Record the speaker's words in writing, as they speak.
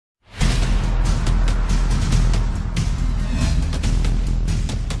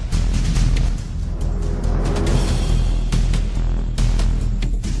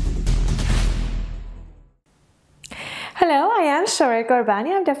Hello, I am SHOHREH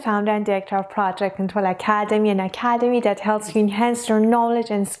GHORBANI. I'm the founder and director of Project Control Academy, an academy that helps you enhance your knowledge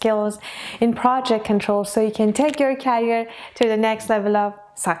and skills in project control so you can take your career to the next level of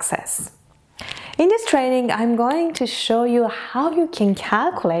success. In this training, I'm going to show you how you can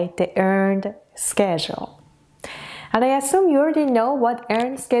calculate the earned schedule. And I assume you already know what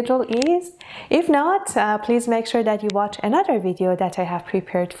earned schedule is. If not, please make sure that you watch another video that I have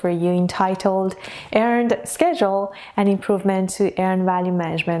prepared for you entitled Earned Schedule and Improvement to Earned Value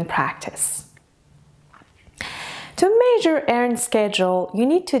Management Practice. To measure earned schedule, you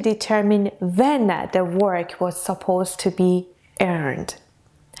need to determine when the work was supposed to be earned.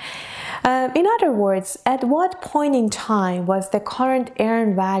 In other words, at what point in time was the current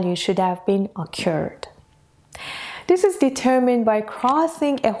earned value should have been occurred. This is determined by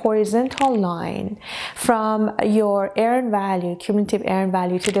crossing a horizontal line from your earned value, cumulative earned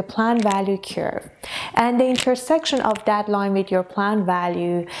value, to the planned value curve. And the intersection of that line with your planned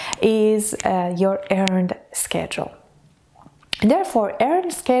value is your earned schedule. Therefore,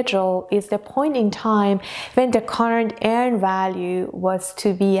 earned schedule is the point in time when the current earned value was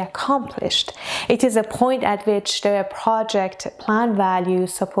to be accomplished. It is a point at which the project planned value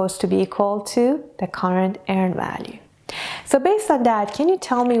is supposed to be equal to the current earned value. So based on that, can you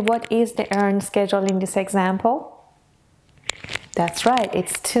tell me what is the earned schedule in this example? That's right,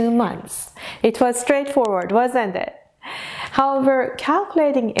 it's 2 months. It was straightforward, wasn't it? However,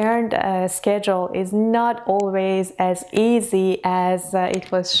 calculating earned schedule is not always as easy as it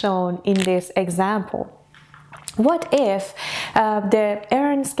was shown in this example. What if the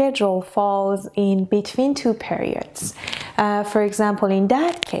earned schedule falls in between 2 periods? For example, in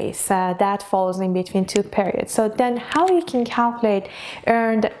that case, that falls in between 2 periods. So then how you can calculate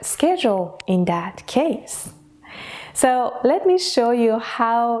earned schedule in that case? So let me show you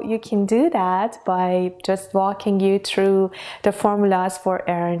how you can do that by just walking you through the formulas for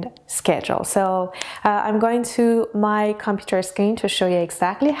earned schedule. So I'm going to my computer screen to show you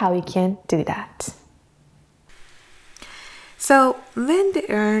exactly how you can do that. So when the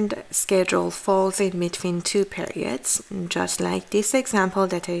earned schedule falls in between 2 periods, just like this example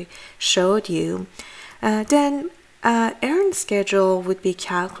that I showed you, then earned schedule would be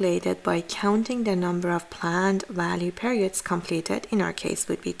calculated by counting the number of planned value periods completed, in our case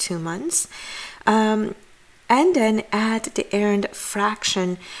would be 2 months, and then add the earned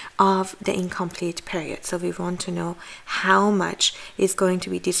fraction of the incomplete period. So we want to know how much is going to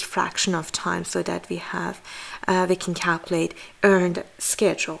be this fraction of time so that we can calculate earned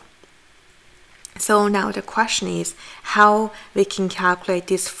schedule. So now the question is how we can calculate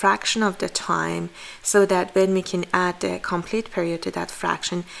this fraction of the time so that when we can add the complete period to that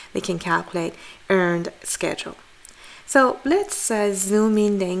fraction, we can calculate earned schedule. So let's zoom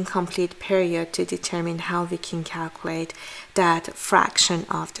in the incomplete period to determine how we can calculate that fraction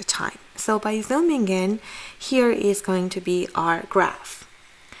of the time. So by zooming in, here is going to be our graph.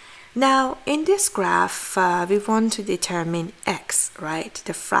 Now, in this graph, we want to determine x, right?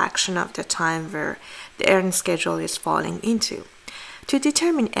 The fraction of the time where the earned schedule is falling into. To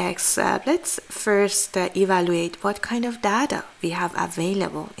determine x, let's first evaluate what kind of data we have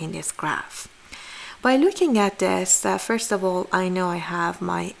available in this graph. By looking at this, first of all, I know I have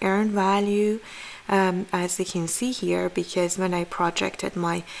my earned value, as you can see here, because when I projected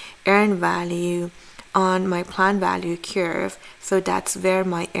my earned value on my planned value curve, so that's where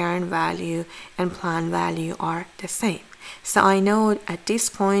my earned value and planned value are the same. So I know at this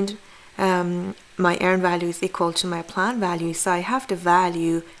point my earned value is equal to my planned value, so I have the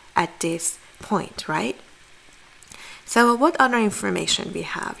value at this point, right? So what other information we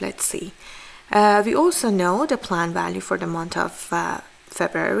have? Let's see. We also know the planned value for the month of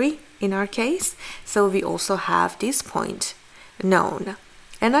February in our case, so we also have this point known.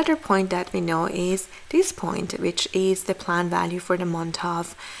 Another point that we know is this point, which is the planned value for the month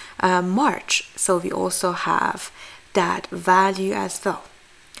of March. So we also have that value as well.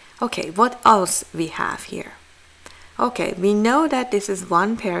 Okay, what else we have here? Okay, we know that this is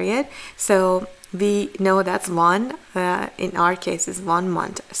 1 period, so we know that's 1, in our case is 1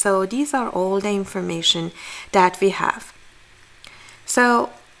 month. So these are all the information that we have. So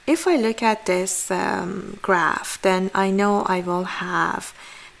if I look at this graph, then I know I will have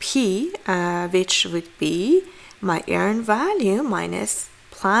P, which would be my earned value minus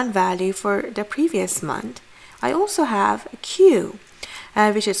planned value for the previous month. I also have Q,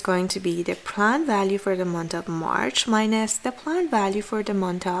 which is going to be the planned value for the month of March minus the planned value for the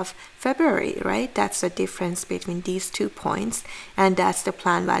month of February, right? That's the difference between these 2 points, and that's the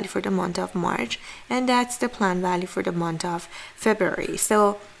planned value for the month of March, and that's the planned value for the month of February.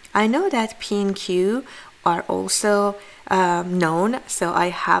 So I know that P and Q are also known, so I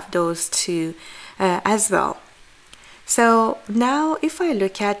have those two as well. So now if I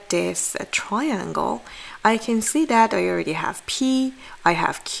look at this triangle, I can see that I already have P, I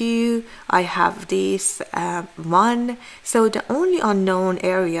have Q, I have this 1. So the only unknown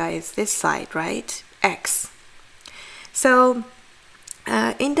area is this side, right? X. So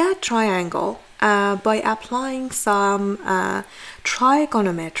in that triangle, by applying some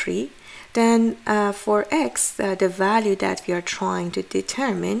trigonometry, then for X, the value that we are trying to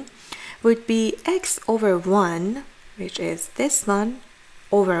determine would be X over 1, which is this one,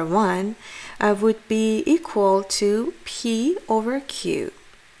 over 1, would be equal to P over Q.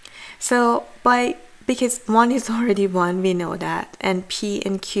 So because 1 is already 1, we know that, and P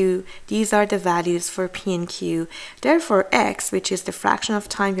and Q, these are the values for P and Q. Therefore, X, which is the fraction of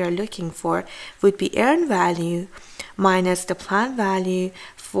time we are looking for, would be earned value minus the planned value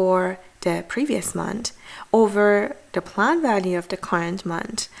for the previous month over the planned value of the current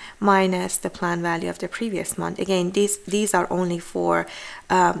month minus the planned value of the previous month. Again, these are only for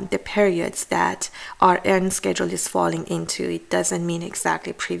the periods that our earned schedule is falling into. It doesn't mean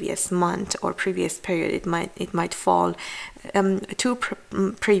exactly previous month or previous period. It might fall to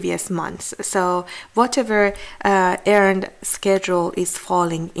previous months. So whatever earned schedule is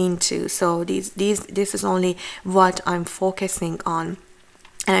falling into. So this is only what I'm focusing on.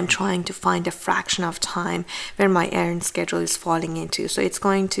 And I'm trying to find a fraction of time where my earned schedule is falling into. So it's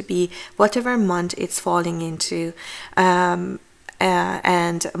going to be whatever month it's falling into and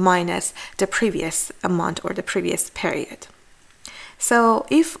minus the previous month or the previous period. So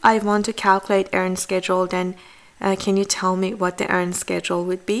if I want to calculate earned schedule, then can you tell me what the earned schedule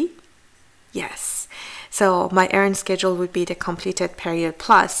would be? Yes. So my earned schedule would be the completed period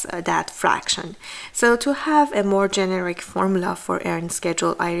plus that fraction. So to have a more generic formula for earned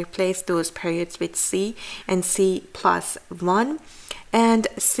schedule, I replace those periods with C and C plus 1. And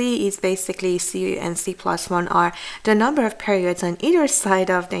C is basically C and C plus 1 are the number of periods on either side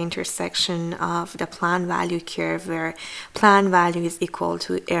of the intersection of the planned value curve where planned value is equal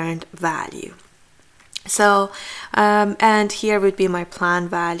to earned value. So, and here would be my planned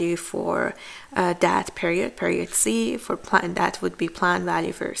value for that period C, for that would be planned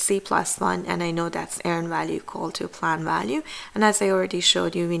value for C plus 1, and I know that's earned value equal to planned value. And as I already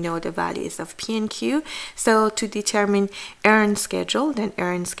showed you, we know the values of P and Q. So to determine earned schedule, then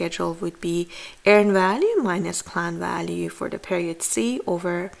earned schedule would be earned value minus planned value for the period C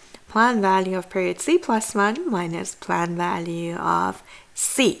over planned value of period C plus 1 minus planned value of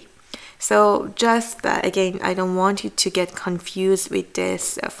C. So just again, I don't want you to get confused with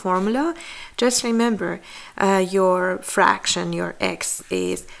this formula. Just remember your fraction, your X,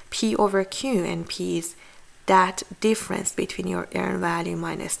 is P over Q, and P is that difference between your earned value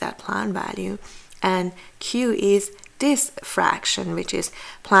minus that planned value, and Q is this fraction, which is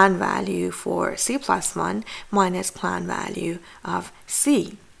planned value for C plus 1 minus planned value of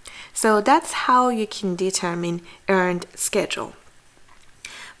C. So that's how you can determine earned schedule.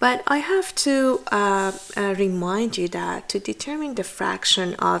 But I have to remind you that to determine the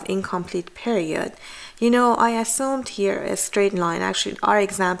fraction of incomplete period, you know, I assumed here a straight line. Actually, our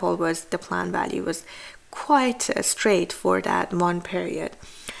example was the planned value was quite straight for that one period.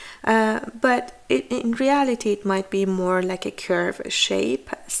 But in reality, it might be more like a curve shape.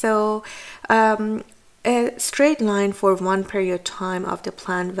 So a straight line for one period time of the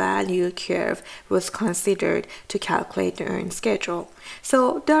planned value curve was considered to calculate the earned schedule.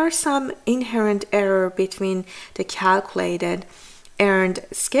 So there are some inherent error between the calculated earned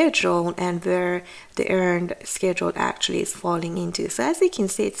schedule and where the earned schedule actually is falling into. So as you can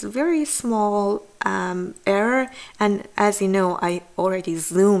see, it's a very small error, and as you know, I already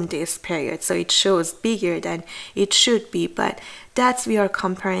zoomed this period, so it shows bigger than it should be, but that's we are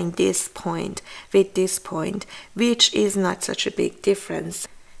comparing this point with this point, which is not such a big difference.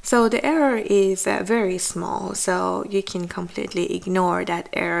 So the error is very small, so you can completely ignore that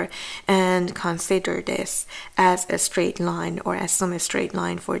error and consider this as a straight line, or assume a straight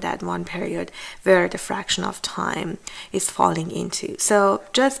line for that one period where the fraction of time is falling into. So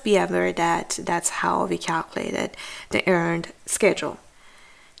just be aware that that's how we calculated the earned schedule.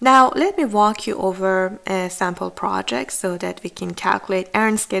 Now let me walk you over a sample project so that we can calculate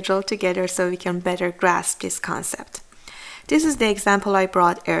earned schedule together so we can better grasp this concept. This is the example I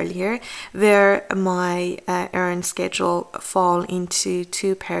brought earlier where my earned schedule fall into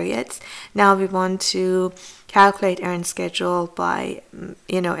two periods. Now we want to calculate earned schedule by,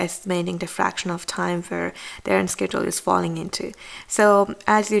 estimating the fraction of time where the earned schedule is falling into. So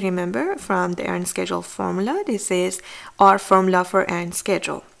as you remember from the earned schedule formula, this is our formula for earned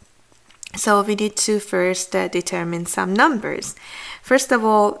schedule. So we need to first determine some numbers. First of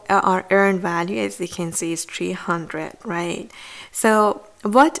all, our earned value, as you can see, is 300, right? So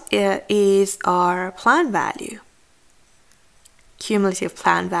what is our plan value? Cumulative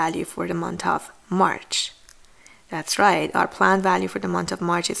plan value for the month of March. That's right, our plan value for the month of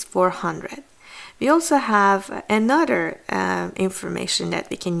March is 400. We also have another information that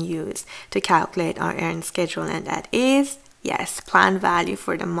we can use to calculate our earned schedule, and that is, yes, plan value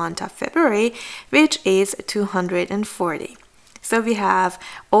for the month of February, which is 240. So we have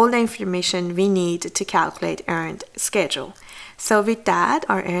all the information we need to calculate earned schedule. So with that,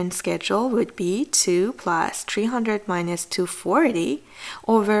 our earned schedule would be 2 plus 300 minus 240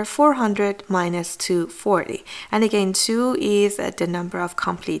 over 400 minus 240. And again, 2 is the number of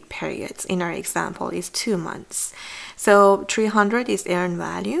complete periods. In our example, is 2 months. So 300 is earned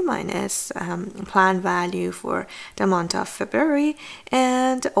value minus plan value for the month of February,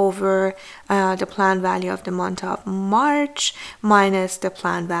 and over the plan value of the month of March minus the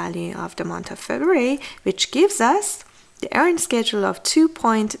plan value of the month of February, which gives us the earned schedule of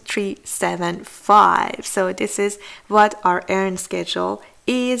 2.375. So this is what our earned schedule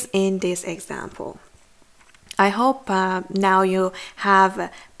is in this example. I hope now you have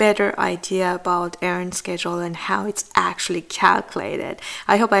a better idea about earned schedule and how it's actually calculated.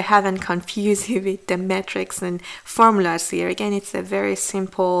 I hope I haven't confused you with the metrics and formulas here. Again, it's a very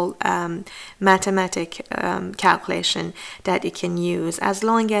simple mathematic calculation that you can use. As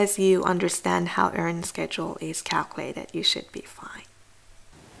long as you understand how earned schedule is calculated, you should be fine.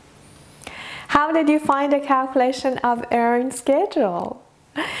 How did you find the calculation of earned schedule?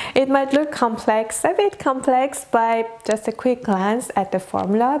 It might look complex, a bit complex by just a quick glance at the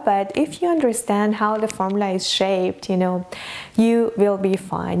formula, but if you understand how the formula is shaped, you will be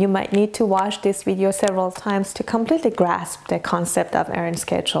fine. You might need to watch this video several times to completely grasp the concept of earned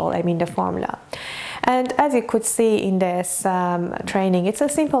schedule, the formula. And as you could see in this training, it's a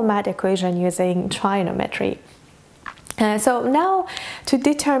simple math equation using trigonometry. So now, to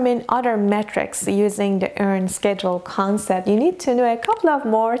determine other metrics using the earned schedule concept, you need to know a couple of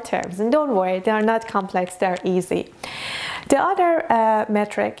more terms. And don't worry, they are not complex, they're easy. The other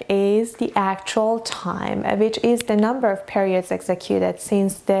metric is the actual time, which is the number of periods executed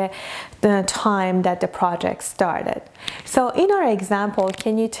since the time that the project started. So in our example,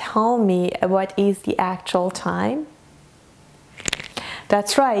 can you tell me what is the actual time?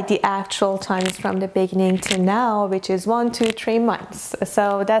 That's right, the actual time is from the beginning to now, which is 1, 2, 3 months.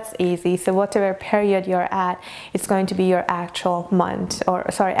 So that's easy. So whatever period you're at, it's going to be your actual month, or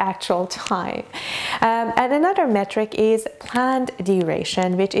sorry, actual time. And another metric is planned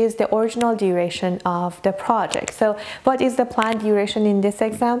duration, which is the original duration of the project. So what is the planned duration in this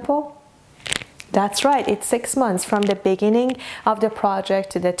example? That's right, it's 6 months from the beginning of the project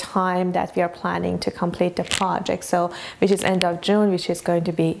to the time that we are planning to complete the project. So, which is end of June, which is going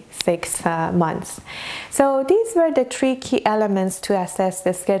to be 6 months. So these were the 3 key elements to assess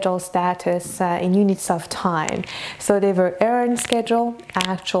the schedule status in units of time. So they were earned schedule,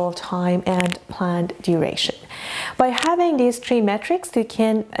 actual time, and planned duration. By having these 3 metrics, you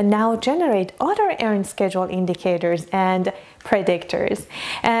can now generate other earned schedule indicators and predictors,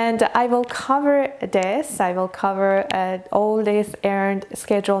 and I will cover this. I will cover all these earned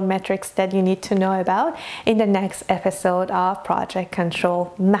schedule metrics that you need to know about in the next episode of Project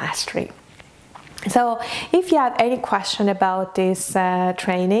Control Mastery. So if you have any question about this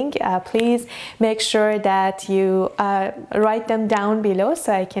training, please make sure that you write them down below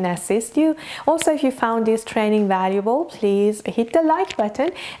so I can assist you. Also, if you found this training valuable, please hit the like button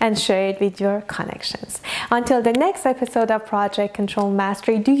and share it with your connections. Until the next episode of Project Control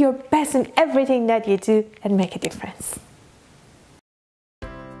Mastery, do your best in everything that you do and make a difference.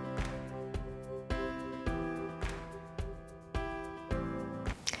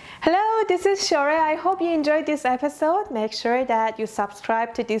 Hello, this is SHOHREH. I hope you enjoyed this episode. Make sure that you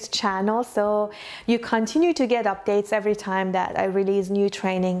subscribe to this channel so you continue to get updates every time that I release new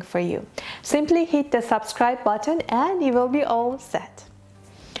training for you. Simply hit the subscribe button and you will be all set.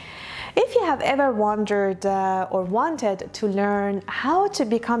 If you have ever wondered or wanted to learn how to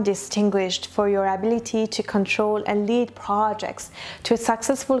become distinguished for your ability to control and lead projects to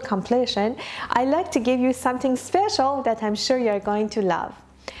successful completion, I'd like to give you something special that I'm sure you're going to love.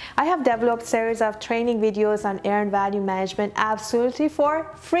 I have developed a series of training videos on earned value management absolutely for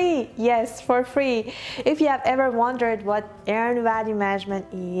free. Yes, for free. If you have ever wondered what earned value management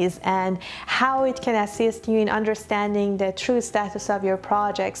is and how it can assist you in understanding the true status of your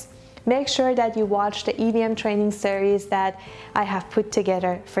projects, make sure that you watch the EVM training series that I have put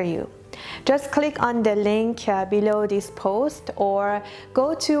together for you. Just click on the link below this post or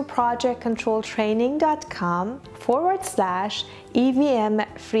go to projectcontroltraining.com/EVM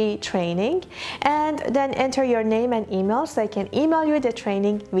free training and then enter your name and email so I can email you the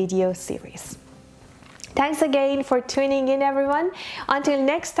training video series. Thanks again for tuning in, everyone. Until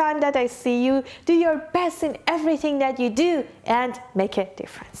next time that I see you, do your best in everything that you do and make a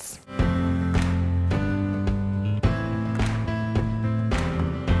difference.